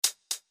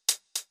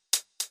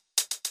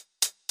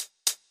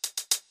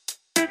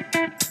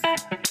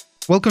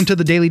Welcome to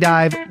the Daily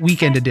Dive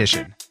Weekend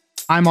Edition.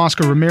 I'm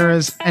Oscar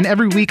Ramirez, and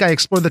every week I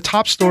explore the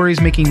top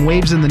stories making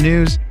waves in the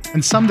news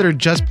and some that are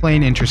just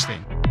plain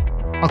interesting.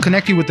 I'll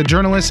connect you with the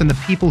journalists and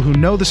the people who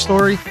know the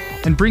story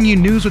and bring you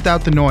news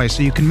without the noise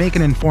so you can make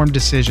an informed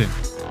decision.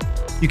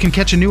 You can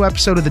catch a new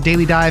episode of the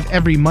Daily Dive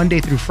every Monday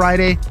through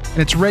Friday, and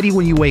it's ready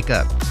when you wake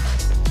up.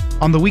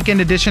 On the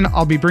Weekend Edition,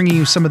 I'll be bringing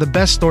you some of the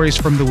best stories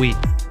from the week.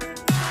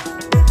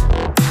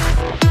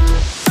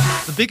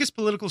 The biggest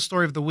political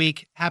story of the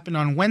week happened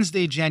on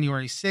Wednesday,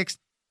 January 6th,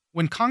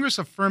 when Congress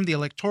affirmed the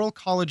Electoral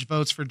College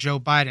votes for Joe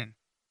Biden.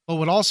 But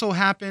what also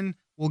happened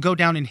will go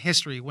down in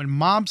history when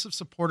mobs of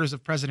supporters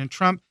of President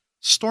Trump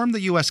stormed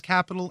the U.S.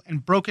 Capitol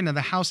and broke into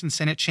the House and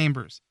Senate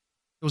chambers.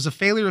 It was a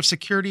failure of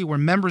security where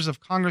members of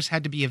Congress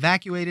had to be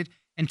evacuated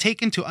and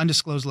taken to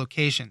undisclosed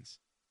locations.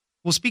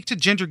 We'll speak to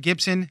Ginger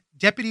Gibson,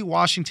 Deputy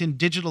Washington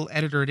Digital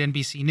Editor at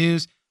NBC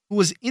News, who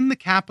was in the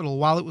Capitol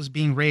while it was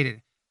being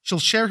raided. She'll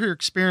share her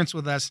experience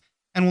with us,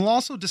 and we'll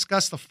also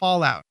discuss the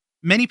fallout.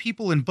 Many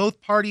people in both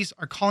parties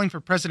are calling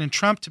for President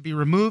Trump to be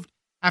removed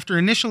after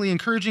initially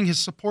encouraging his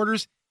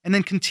supporters and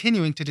then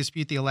continuing to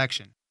dispute the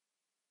election.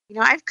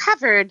 I've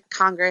covered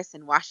Congress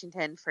in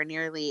Washington for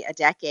nearly a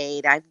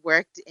decade. I've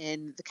worked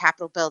in the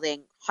Capitol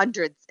building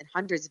hundreds and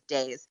hundreds of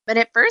days. But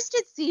at first,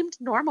 it seemed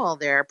normal.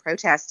 There are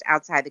protests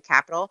outside the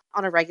Capitol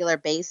on a regular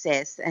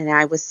basis. And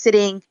I was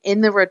sitting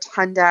in the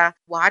rotunda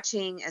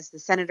watching as the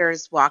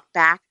senators walked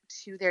back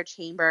to their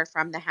chamber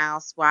from the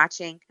House,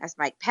 watching as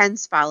Mike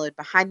Pence followed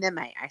behind them.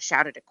 I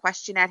shouted a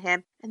question at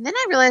him. And then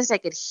I realized I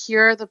could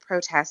hear the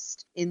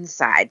protest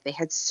inside. They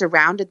had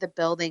surrounded the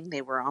building.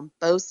 They were on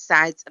both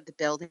sides of the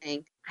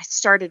building. I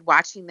started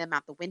watching them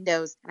out the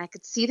windows, and I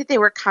could see that they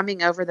were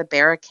coming over the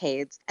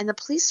barricades. And the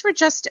police were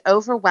just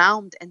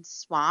overwhelmed and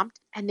swamped,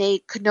 and they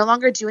could no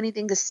longer do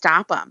anything to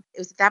stop them. It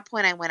was at that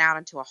point I went out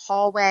into a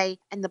hallway,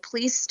 and the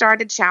police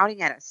started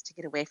shouting at us to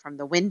get away from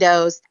the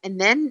windows and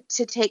then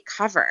to take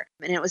cover.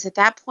 And it was at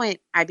that point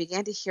I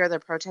began to hear the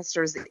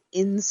protesters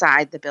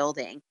inside the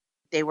building.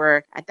 They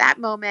were, at that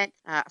moment,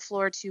 a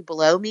floor or two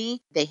below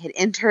me. They had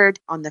entered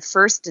on the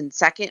first and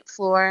second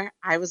floor.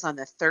 I was on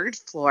the third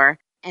floor,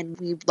 and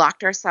we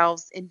locked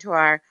ourselves into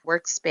our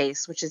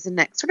workspace, which is in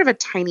sort of a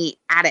tiny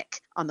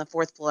attic on the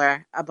fourth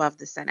floor above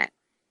the Senate.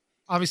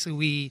 Obviously,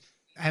 we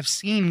have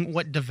seen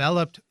what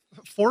developed.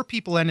 4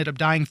 people ended up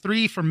dying,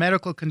 3 for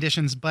medical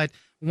conditions, but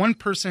one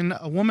person,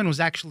 a woman, was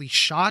actually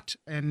shot,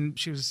 and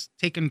she was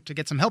taken to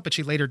get some help, but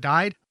she later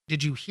died.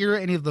 Did you hear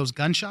any of those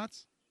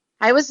gunshots?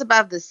 I was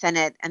above the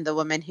Senate, and the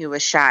woman who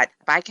was shot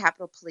by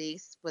Capitol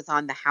Police was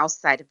on the House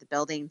side of the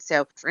building.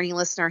 So for any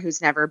listener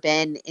who's never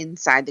been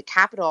inside the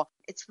Capitol,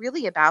 it's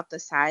really about the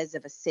size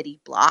of a city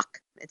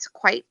block. It's a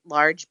quite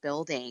large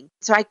building.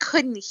 So I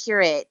couldn't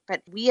hear it,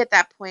 but we at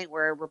that point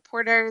were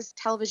reporters,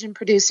 television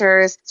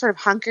producers, sort of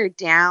hunkered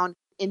down.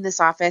 In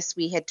this office,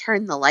 we had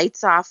turned the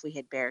lights off, we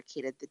had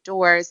barricaded the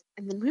doors,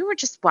 and then we were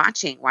just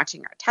watching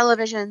our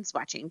televisions,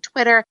 watching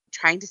Twitter,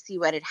 trying to see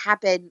what had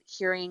happened,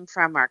 hearing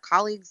from our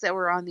colleagues that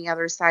were on the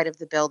other side of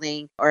the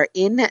building or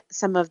in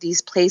some of these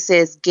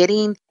places,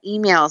 getting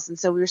emails. And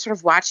so we were sort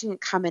of watching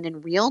it come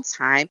in real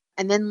time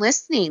and then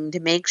listening to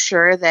make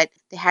sure that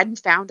they hadn't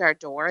found our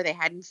door, they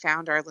hadn't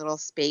found our little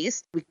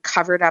space. We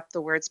covered up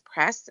the words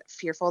press,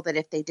 fearful that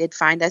if they did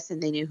find us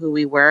and they knew who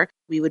we were,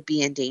 we would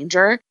be in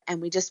danger.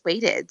 And we just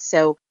waited.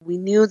 So we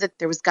knew that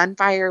there was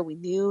gunfire. We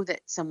knew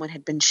that someone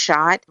had been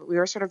shot. But we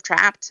were sort of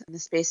trapped in the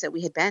space that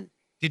we had been.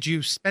 Did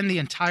you spend the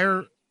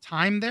entire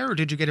time there, or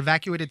did you get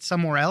evacuated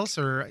somewhere else?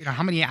 Or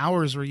how many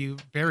hours were you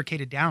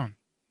barricaded down?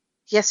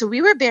 Yeah, so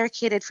we were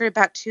barricaded for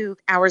about 2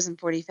 hours and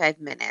 45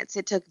 minutes.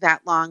 It took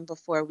that long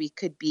before we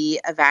could be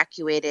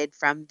evacuated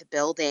from the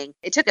building.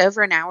 It took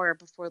over an hour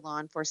before law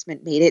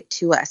enforcement made it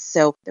to us.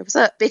 So there was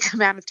a big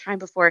amount of time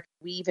before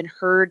we even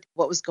heard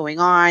what was going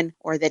on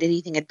or that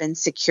anything had been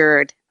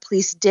secured.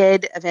 Police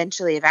did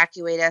eventually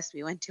evacuate us.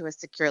 We went to a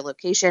secure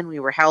location. We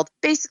were held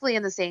basically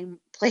in the same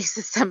place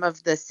as some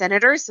of the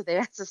senators. So they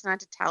asked us not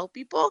to tell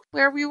people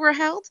where we were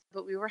held,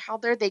 but we were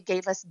held there. They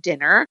gave us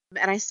dinner.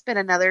 And I spent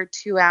another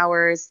 2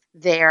 hours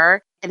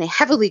there in a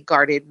heavily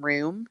guarded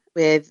room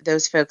with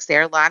those folks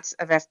there. Lots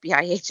of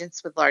FBI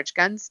agents with large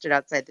guns stood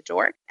outside the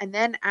door. And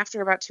then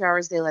after about 2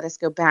 hours, they let us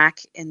go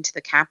back into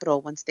the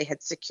Capitol once they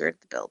had secured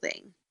the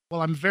building.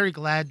 Well, I'm very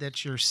glad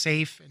that you're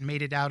safe and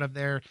made it out of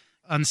there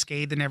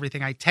unscathed and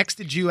everything. I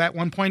texted you at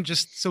one point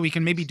just so we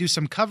can maybe do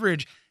some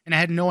coverage, and I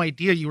had no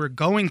idea you were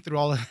going through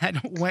all of that,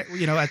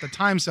 at the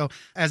time. So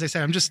as I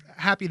said, I'm just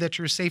happy that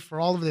you're safe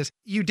for all of this.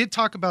 You did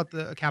talk about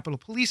the Capitol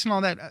Police and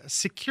all that.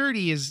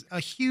 Security is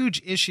a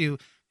huge issue,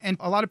 and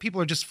a lot of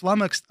people are just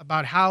flummoxed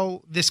about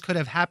how this could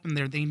have happened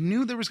there. They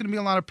knew there was going to be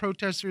a lot of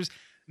protesters.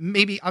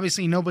 Maybe,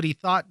 obviously, nobody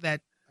thought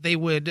that they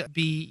would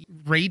be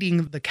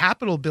raiding the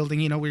Capitol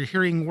building. We're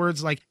hearing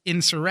words like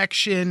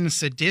insurrection,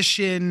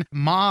 sedition,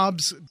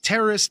 mobs,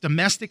 terrorists,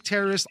 domestic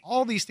terrorists.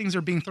 All these things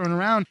are being thrown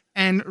around.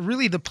 And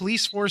really, the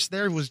police force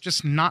there was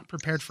just not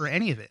prepared for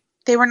any of it.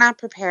 They were not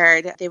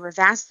prepared. They were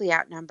vastly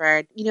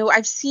outnumbered.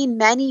 I've seen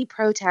many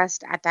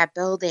protests at that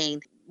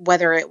building,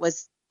 whether it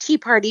was Tea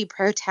Party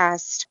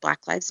protest,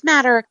 Black Lives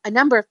Matter, a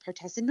number of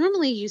protests. And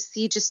normally you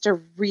see just a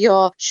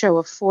real show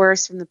of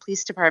force from the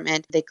police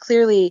department. They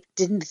clearly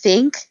didn't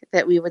think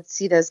that we would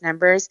see those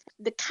numbers.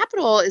 The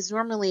Capitol is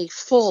normally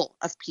full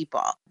of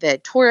people. The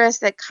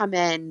tourists that come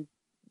in,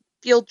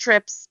 field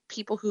trips,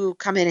 people who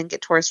come in and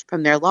get tours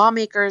from their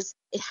lawmakers.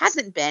 It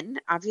hasn't been,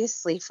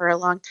 obviously, for a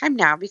long time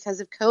now because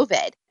of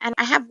COVID. And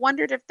I have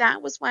wondered if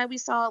that was why we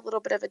saw a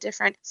little bit of a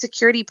different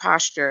security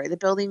posture. The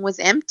building was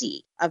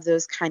empty of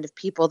those kind of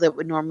people that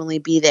would normally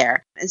be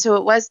there. And so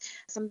it was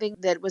something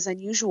that was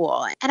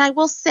unusual. And I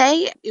will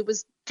say it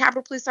was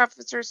Capitol Police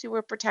officers who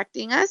were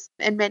protecting us.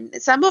 And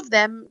some of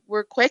them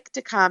were quick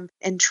to come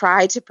and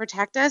try to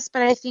protect us.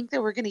 But I think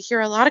that we're going to hear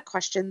a lot of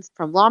questions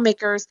from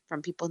lawmakers,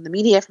 from people in the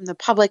media, from the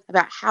public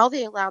about how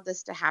they allowed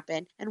this to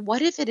happen. And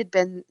what if it had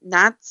been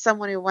not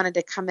someone who wanted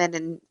to come in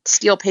and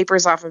steal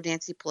papers off of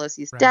Nancy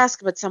Pelosi's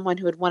desk, but someone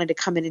who had wanted to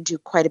come in and do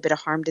quite a bit of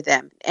harm to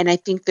them. And I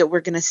think that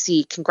we're going to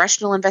see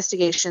congressional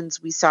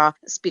investigations. We saw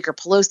Speaker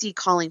Pelosi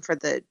calling for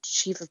the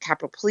chief of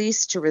Capitol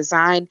Police to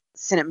resign.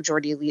 Senate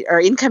Majority Leader, or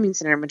incoming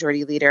Senate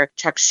Majority Leader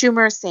Chuck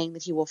Schumer, saying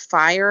that he will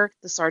fire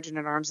the Sergeant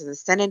at Arms of the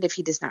Senate if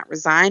he does not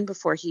resign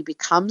before he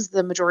becomes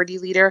the Majority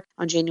Leader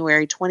on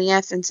January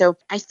 20th. And so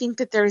I think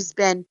that there's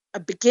been a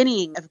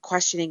beginning of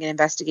questioning and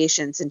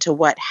investigations into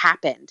what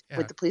happened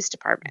with the police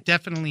department.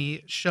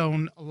 Definitely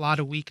shown a lot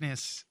of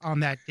weakness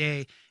on that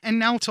day. And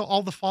now to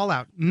all the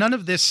fallout. None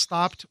of this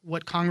stopped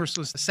what Congress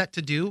was set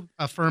to do,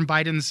 affirm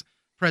Biden's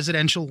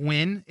presidential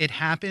win. It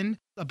happened.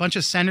 A bunch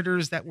of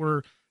senators that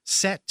were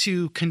set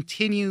to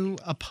continue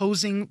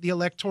opposing the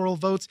electoral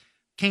votes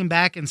came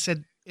back and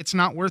said, it's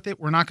not worth it.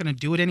 We're not going to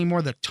do it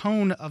anymore. The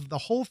tone of the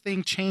whole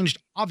thing changed,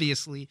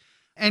 obviously.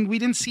 And we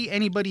didn't see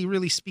anybody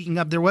really speaking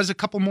up. There was a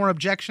couple more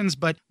objections,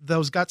 but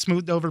those got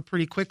smoothed over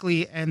pretty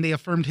quickly and they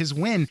affirmed his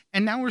win.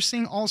 And now we're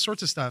seeing all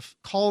sorts of stuff.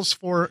 Calls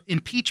for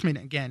impeachment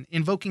again,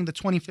 invoking the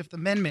 25th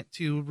Amendment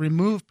to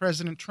remove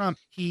President Trump.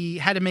 He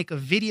had to make a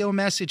video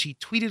message. He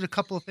tweeted a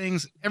couple of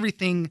things.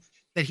 Everything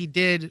that he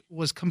did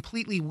was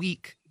completely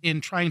weak in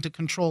trying to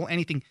control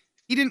anything.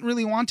 He didn't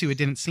really want to, it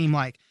didn't seem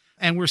like.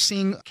 And we're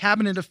seeing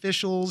cabinet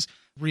officials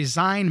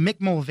resign.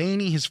 Mick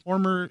Mulvaney, his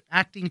former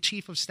acting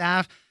chief of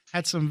staff,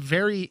 had some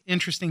very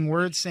interesting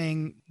words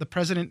saying the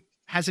president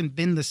hasn't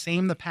been the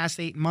same the past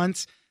 8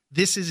 months.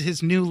 This is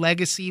his new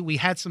legacy. We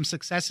had some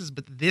successes,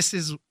 but this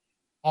is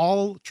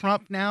all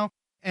Trump now.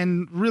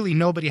 And really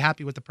nobody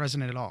happy with the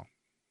president at all.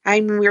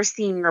 We're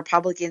seeing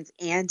Republicans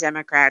and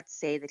Democrats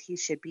say that he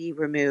should be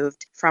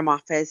removed from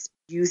office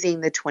using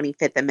the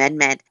 25th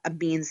Amendment, a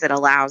means that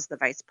allows the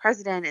vice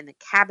president and the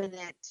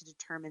cabinet to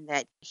determine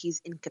that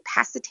he's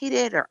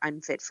incapacitated or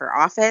unfit for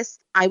office.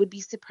 I would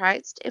be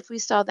surprised if we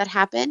saw that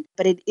happen,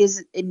 but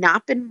it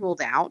not been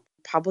ruled out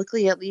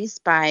publicly, at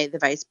least by the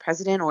vice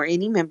president or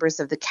any members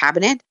of the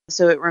cabinet.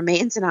 So it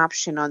remains an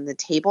option on the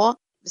table.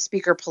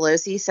 Speaker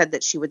Pelosi said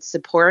that she would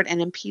support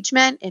an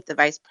impeachment if the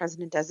vice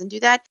president doesn't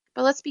do that.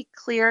 But let's be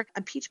clear,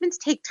 impeachments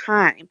take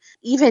time.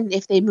 Even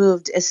if they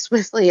moved as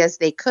swiftly as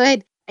they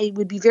could, it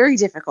would be very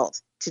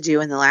difficult to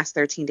do in the last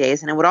 13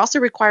 days. And it would also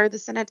require the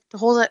Senate to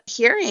hold a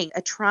hearing,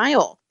 a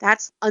trial.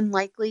 That's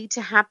unlikely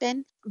to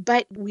happen.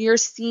 But we're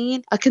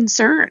seeing a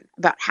concern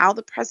about how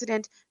the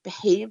president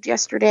behaved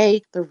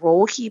yesterday, the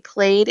role he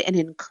played in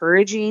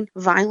encouraging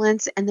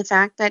violence, and the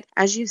fact that,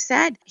 as you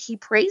said, he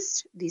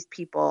praised these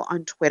people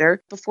on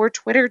Twitter before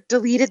Twitter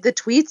deleted the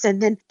tweets and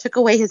then took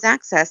away his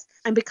access.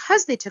 And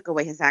because they took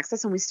away his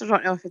access, and we still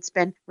don't know if it's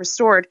been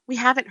restored, we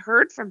haven't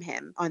heard from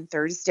him on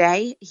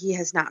Thursday. He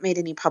has not made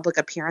any public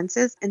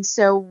appearances. And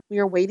so we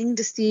are waiting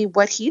to see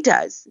what he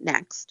does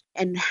next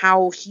and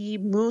how he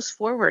moves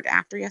forward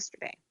after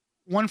yesterday.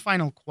 One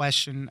final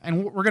question,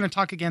 and we're going to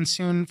talk again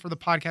soon for the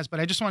podcast,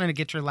 but I just wanted to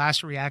get your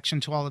last reaction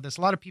to all of this.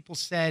 A lot of people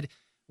said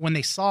when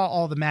they saw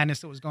all the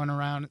madness that was going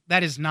around,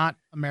 that is not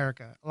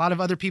America. A lot of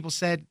other people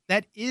said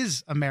that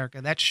is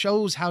America. That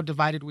shows how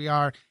divided we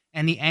are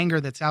and the anger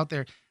that's out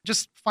there.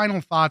 Just final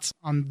thoughts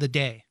on the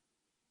day.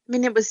 I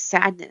mean, it was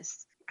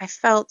sadness. I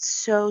felt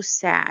so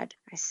sad.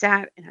 I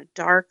sat in a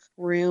dark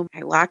room.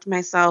 I locked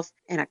myself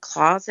in a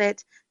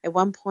closet. At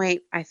one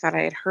point, I thought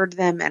I had heard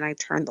them and I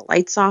turned the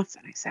lights off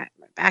and I sat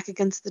my back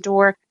against the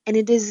door. And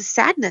it is a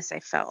sadness I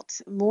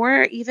felt,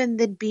 more even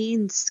than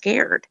being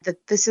scared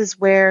that this is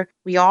where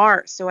we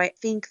are. So I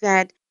think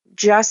that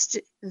just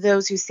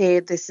those who say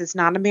this is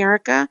not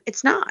America,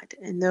 it's not.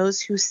 And those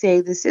who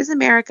say this is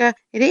America,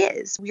 it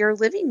is. We are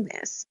living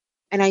this.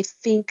 And I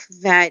think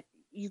that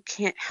you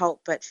can't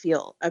help but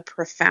feel a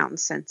profound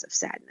sense of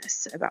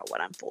sadness about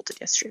what unfolded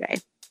yesterday.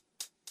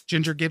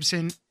 Ginger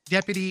Gibson,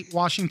 Deputy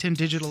Washington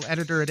Digital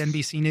Editor at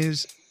NBC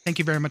News. Thank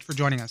you very much for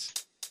joining us.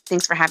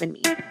 Thanks for having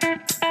me.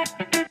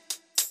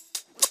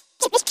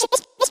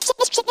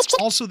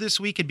 Also this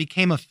week, it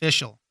became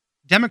official.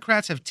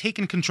 Democrats have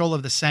taken control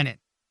of the Senate.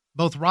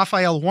 Both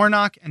Raphael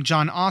Warnock and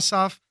Jon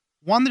Ossoff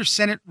won their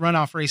Senate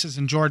runoff races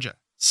in Georgia,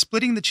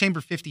 splitting the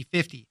chamber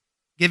 50-50,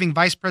 giving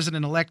Vice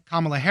President-elect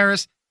Kamala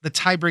Harris the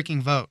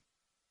tie-breaking vote.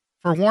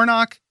 For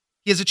Warnock,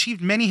 he has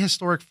achieved many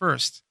historic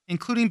firsts,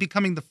 including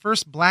becoming the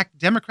first Black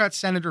Democrat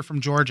senator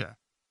from Georgia.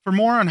 For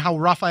more on how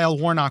Raphael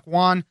Warnock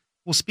won,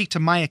 we'll speak to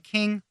Maya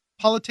King,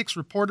 politics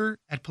reporter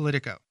at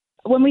Politico.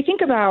 When we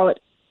think about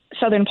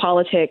Southern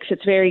politics,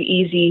 it's very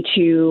easy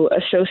to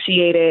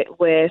associate it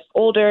with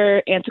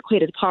older,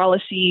 antiquated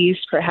policies,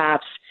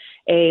 perhaps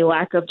a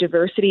lack of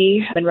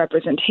diversity and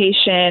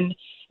representation,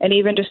 and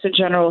even just a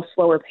general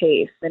slower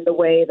pace in the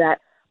way that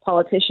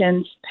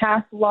politicians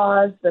pass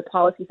laws, the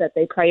policies that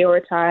they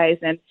prioritize,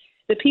 and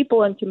the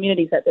people and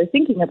communities that they're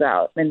thinking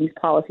about and these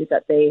policies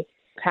that they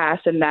pass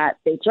and that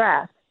they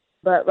draft.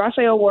 But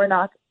Raphael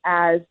Warnock,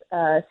 as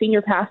a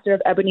senior pastor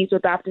of Ebenezer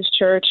Baptist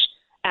Church,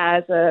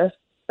 as a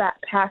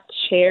past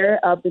chair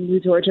of the New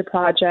Georgia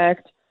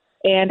Project,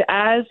 and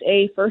as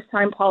a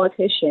first-time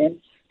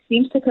politician,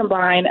 seems to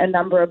combine a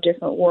number of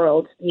different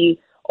worlds: the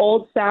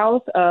Old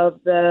South of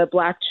the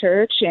Black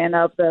church and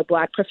of the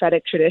Black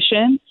prophetic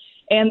tradition,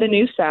 and the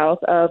New South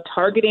of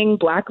targeting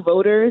Black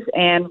voters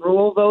and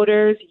rural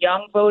voters,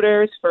 young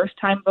voters,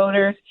 first-time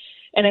voters,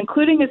 and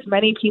including as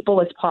many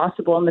people as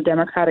possible in the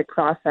democratic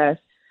process,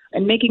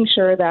 and making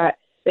sure that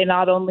they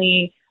not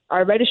only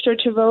are registered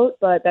to vote,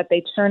 but that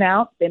they turn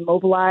out, they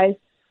mobilize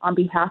on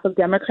behalf of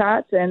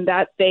Democrats, and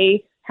that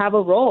they have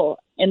a role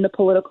in the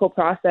political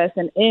process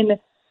and in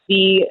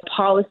the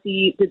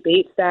policy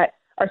debates that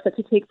are set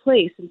to take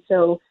place. And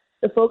so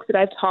the folks that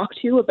I've talked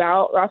to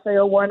about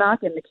Raphael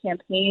Warnock and the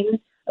campaign,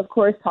 of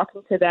course,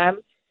 talking to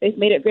them, they've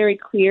made it very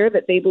clear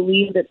that they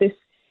believe that this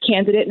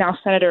candidate, now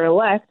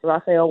Senator-elect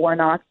Raphael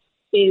Warnock,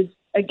 is,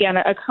 again,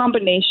 a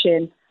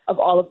combination of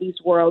all of these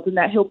worlds, and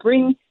that he'll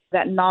bring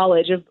that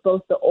knowledge of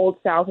both the Old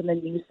South and the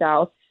New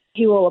South.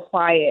 He will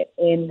apply it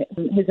in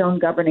his own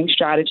governing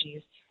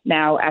strategies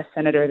now as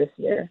senator this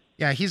year.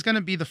 Yeah, he's going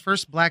to be the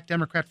first Black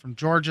Democrat from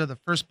Georgia, the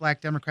first Black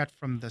Democrat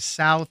from the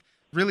South.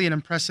 Really an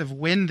impressive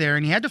win there.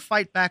 And he had to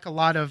fight back a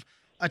lot of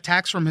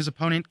attacks from his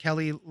opponent,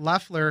 Kelly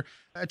Loeffler,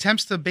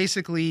 attempts to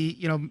basically,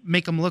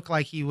 make him look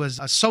like he was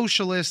a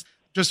socialist,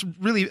 just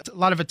really a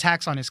lot of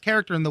attacks on his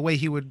character and the way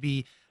he would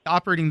be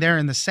operating there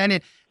in the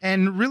Senate.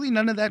 And really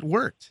none of that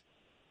worked.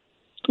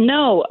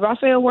 No,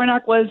 Raphael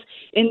Warnock was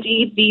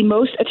indeed the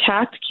most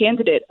attacked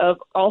candidate of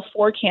all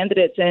four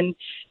candidates in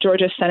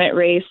Georgia's Senate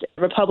race.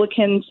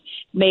 Republicans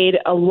made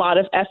a lot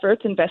of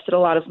efforts, invested a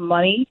lot of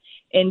money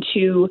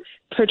into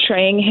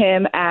portraying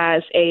him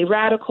as a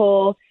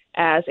radical,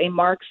 as a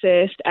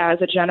Marxist,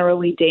 as a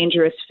generally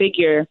dangerous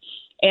figure.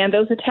 And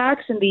those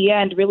attacks in the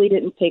end really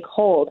didn't take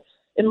hold,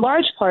 in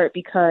large part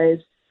because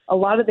a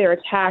lot of their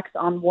attacks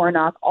on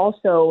Warnock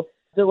also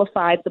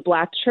vilified the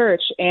Black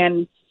church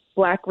and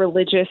Black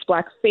religious,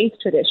 Black faith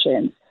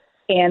traditions.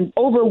 And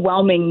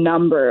overwhelming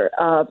number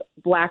of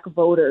Black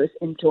voters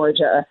in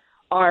Georgia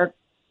are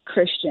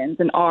Christians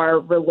and are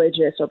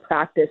religious or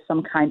practice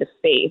some kind of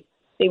faith.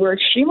 They were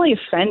extremely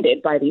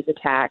offended by these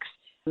attacks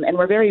and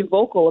were very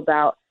vocal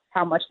about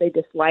how much they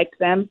disliked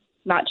them,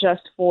 not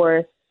just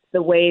for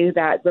the way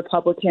that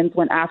Republicans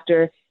went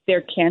after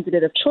their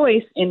candidate of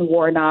choice in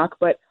Warnock,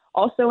 but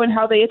also in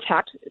how they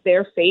attacked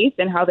their faith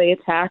and how they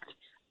attacked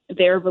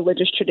their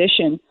religious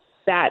tradition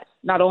that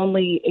not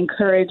only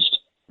encouraged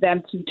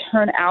them to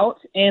turn out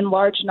in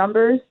large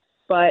numbers,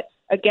 but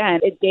again,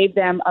 it gave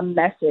them a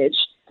message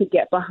to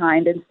get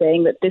behind in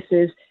saying that this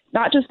is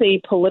not just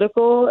a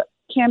political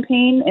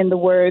campaign, in the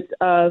words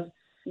of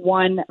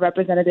one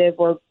representative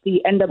or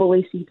the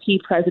NAACP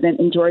president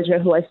in Georgia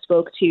who I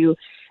spoke to,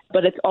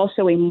 but it's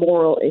also a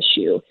moral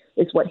issue,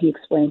 is what he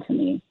explained to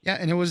me. Yeah,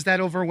 and it was that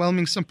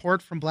overwhelming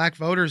support from Black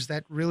voters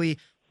that really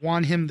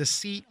won him the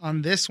seat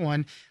on this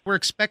one. We're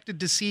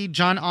expected to see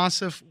Jon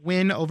Ossoff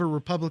win over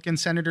Republican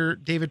Senator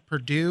David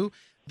Perdue.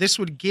 This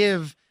would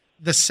give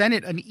the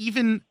Senate an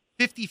even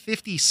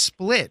 50-50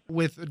 split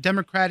with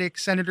Democratic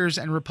senators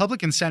and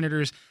Republican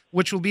senators,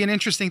 which will be an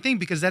interesting thing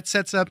because that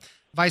sets up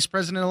Vice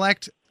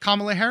President-elect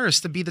Kamala Harris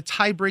to be the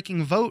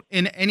tie-breaking vote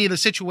in any of the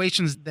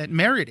situations that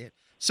merit it.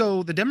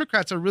 So the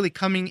Democrats are really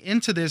coming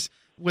into this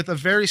with a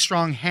very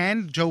strong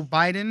hand. Joe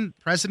Biden,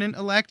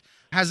 president-elect,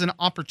 has an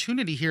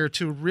opportunity here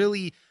to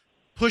really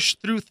push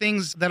through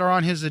things that are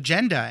on his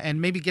agenda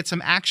and maybe get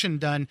some action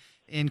done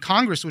in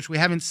Congress, which we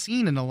haven't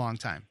seen in a long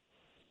time.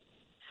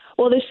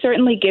 Well, this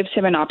certainly gives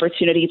him an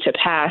opportunity to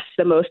pass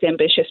the most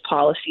ambitious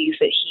policies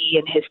that he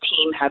and his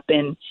team have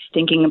been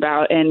thinking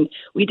about. And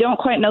we don't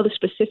quite know the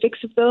specifics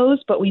of those,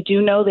 but we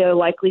do know they'll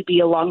likely be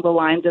along the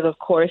lines of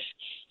course,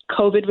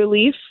 COVID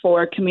relief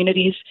for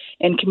communities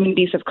and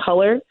communities of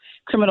color,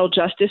 criminal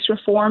justice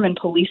reform and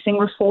policing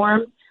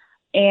reform,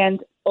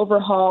 and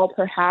overhaul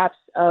perhaps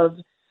of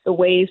the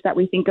ways that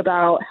we think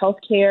about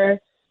healthcare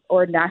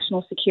or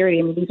national security.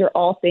 I mean, these are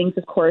all things,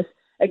 of course,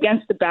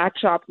 against the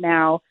backdrop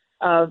now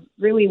of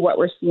really what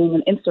we're seeing,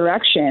 an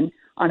insurrection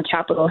on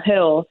Capitol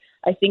Hill.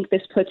 I think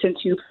this puts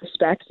into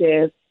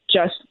perspective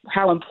just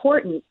how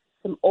important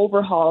some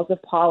overhauls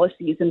of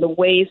policies and the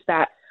ways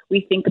that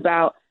we think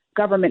about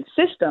government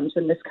systems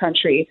in this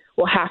country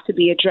will have to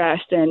be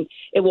addressed. And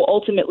it will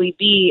ultimately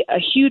be a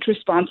huge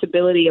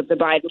responsibility of the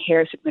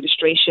Biden-Harris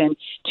administration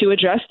to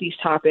address these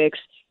topics.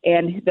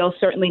 And they'll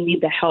certainly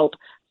need the help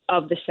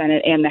of the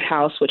Senate and the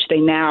House, which they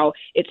now,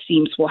 it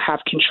seems, will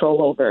have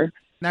control over.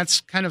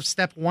 That's kind of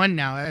step one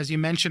now. As you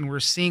mentioned, we're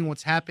seeing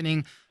what's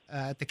happening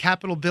at the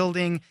Capitol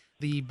building.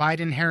 The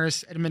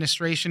Biden-Harris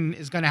administration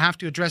is going to have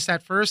to address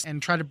that first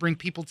and try to bring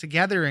people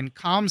together and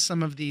calm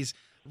some of these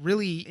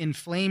really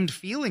inflamed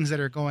feelings that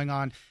are going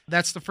on.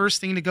 That's the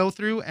first thing to go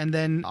through, and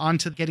then on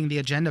to getting the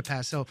agenda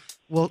passed. So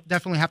we'll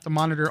definitely have to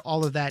monitor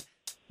all of that.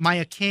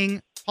 Maya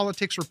King,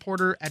 politics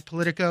reporter at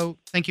Politico,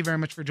 thank you very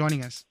much for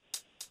joining us.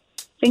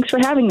 Thanks for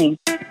having me.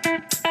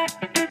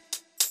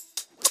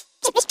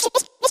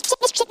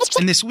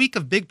 And this week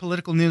of big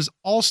political news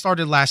all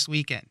started last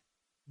weekend.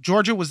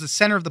 Georgia was the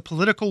center of the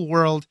political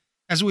world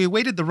as we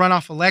awaited the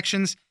runoff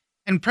elections,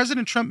 and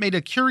President Trump made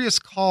a curious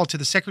call to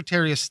the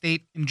Secretary of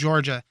State in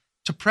Georgia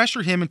to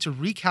pressure him into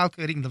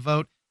recalculating the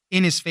vote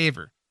in his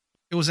favor.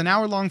 It was an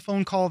hour-long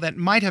phone call that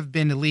might have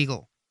been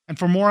illegal. And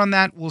for more on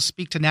that, we'll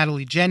speak to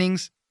Natalie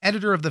Jennings,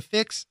 editor of The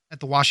Fix at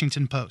The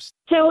Washington Post.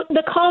 So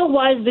the call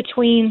was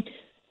between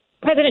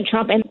President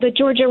Trump and the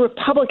Georgia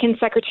Republican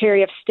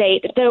Secretary of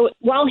State. Though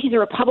while he's a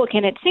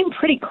Republican, it seemed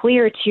pretty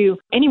clear to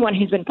anyone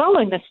who's been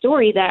following the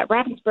story that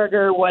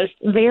Raffensperger was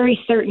very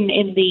certain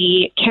in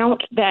the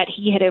count that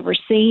he had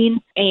overseen.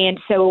 And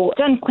so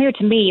it's unclear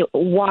to me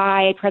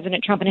why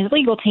President Trump and his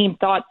legal team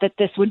thought that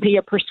this would be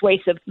a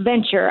persuasive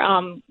venture.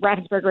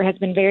 Raffensperger has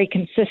been very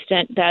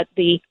consistent that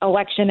the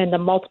election and the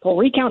multiple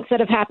recounts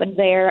that have happened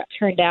there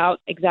turned out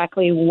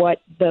exactly what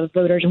the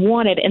voters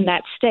wanted in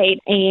that state.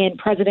 And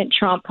President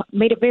Trump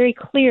made it very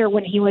clear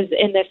when he was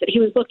in this that he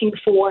was looking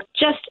for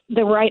just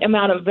the right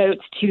amount of votes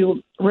to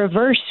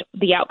reverse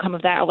the outcome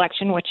of that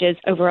election, which is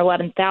over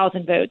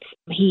 11,000 votes.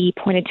 He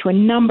pointed to a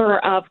number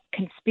of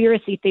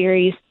conspiracy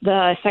theories.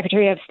 The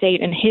Secretary of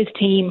State and his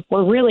team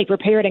were really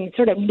prepared and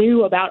sort of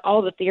knew about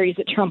all the theories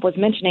that Trump was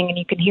mentioning, and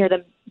you can hear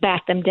them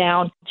bat them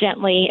down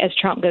gently as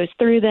Trump goes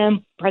through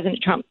them.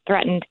 President Trump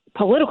threatened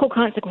political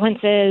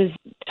consequences,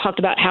 talked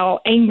about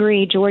how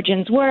angry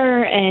Georgians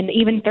were, and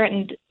even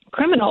threatened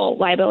criminal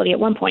liability at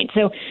one point.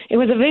 So it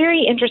was a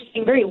very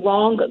interesting, very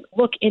long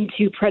look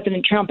into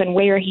President Trump and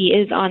where he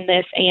is on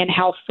this and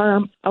how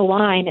firm a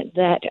line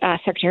that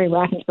Secretary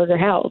Raffensperger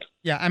held.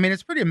 Yeah, I mean,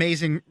 it's pretty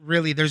amazing,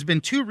 really. There's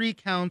been 2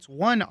 recounts,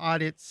 1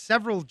 audit,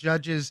 several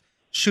judges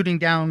shooting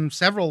down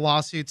several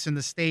lawsuits in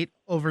the state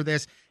over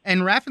this.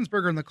 And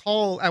Raffensperger in the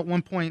call at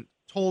one point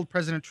told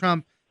President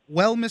Trump,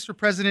 well, Mr.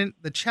 President,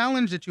 the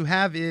challenge that you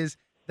have is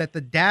that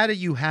the data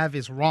you have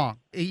is wrong.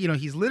 You know,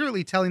 he's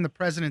literally telling the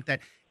president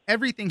that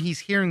everything he's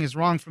hearing is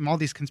wrong from all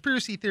these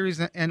conspiracy theories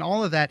and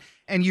all of that.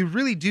 And you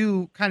really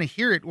do kind of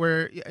hear it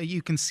where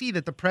you can see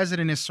that the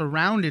president is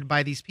surrounded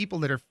by these people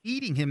that are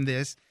feeding him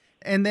this.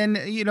 And then,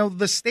 you know,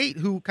 the state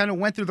who kind of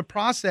went through the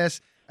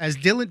process as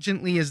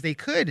diligently as they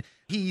could,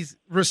 he's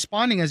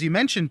responding, as you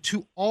mentioned,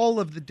 to all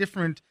of the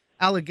different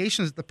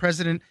allegations that the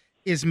president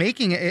is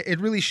making. It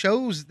really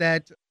shows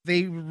that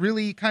they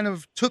really kind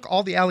of took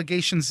all the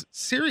allegations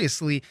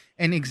seriously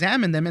and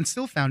examined them and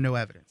still found no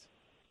evidence.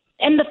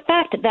 And the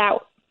fact that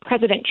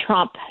President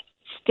Trump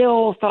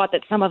still thought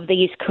that some of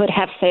these could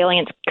have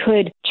salience,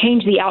 could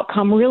change the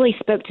outcome, really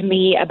spoke to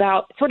me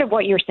about sort of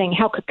what you're saying,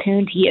 how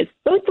cocooned he is,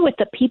 both with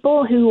the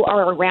people who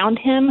are around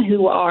him,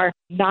 who are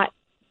not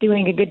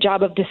doing a good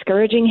job of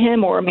discouraging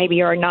him or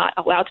maybe are not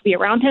allowed to be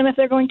around him if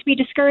they're going to be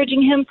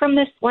discouraging him from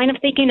this line of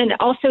thinking, and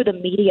also the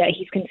media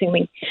he's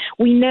consuming.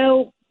 We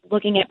know,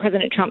 looking at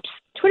President Trump's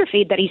Twitter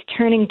feed, that he's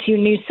turning to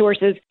news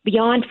sources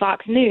beyond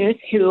Fox News,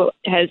 who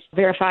has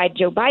verified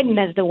Joe Biden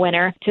as the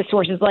winner, to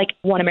sources like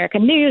One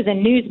American News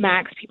and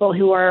Newsmax, people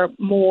who are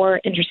more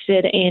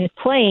interested in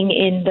playing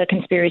in the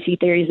conspiracy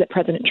theories that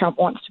President Trump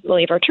wants to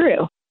believe are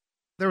true.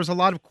 There was a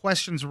lot of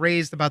questions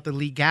raised about the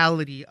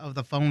legality of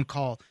the phone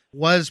call.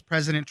 Was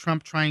President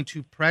Trump trying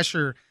to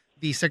pressure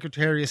the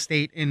Secretary of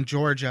State in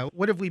Georgia?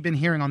 What have we been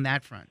hearing on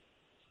that front?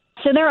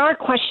 So there are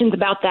questions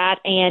about that,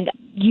 and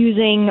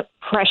using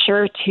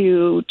pressure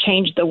to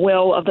change the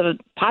will of the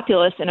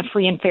populace in a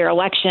free and fair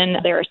election.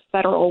 There's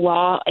federal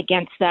law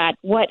against that.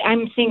 What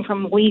I'm seeing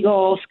from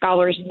legal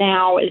scholars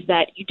now is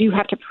that you do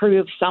have to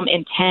prove some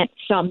intent,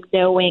 some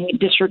knowing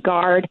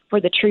disregard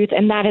for the truth,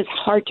 and that is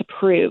hard to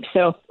prove.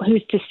 So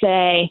who's to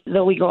say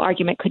the legal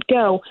argument could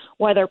go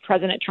whether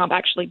President Trump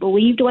actually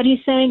believed what he's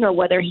saying or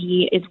whether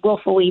he is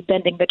willfully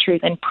bending the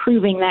truth, and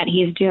proving that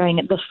he is doing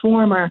the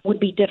former would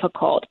be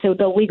difficult. So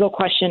the legal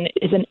question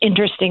is an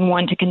interesting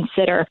one to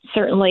consider.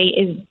 Certainly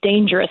is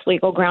dangerous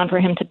legal ground for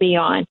him to be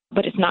on,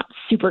 but it's not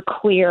super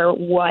clear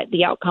what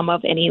the outcome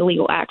of any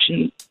legal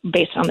action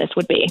based on this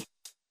would be.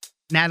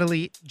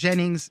 Natalie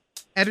Jennings,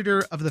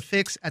 editor of The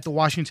Fix at The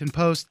Washington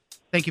Post,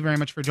 thank you very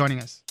much for joining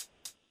us.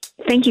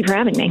 Thank you for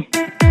having me.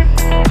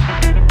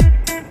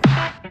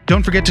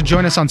 Don't forget to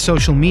join us on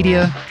social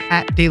media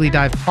at Daily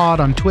Dive Pod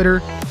on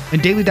Twitter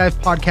and Daily Dive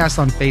Podcast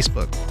on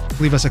Facebook.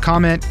 Leave us a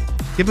comment,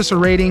 give us a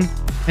rating,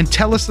 and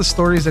tell us the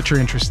stories that you're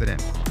interested in.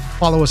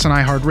 Follow us on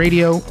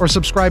iHeartRadio or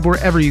subscribe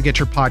wherever you get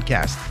your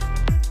podcast.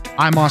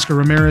 I'm Oscar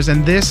Ramirez,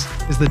 and this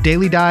is the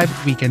Daily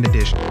Dive Weekend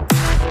Edition.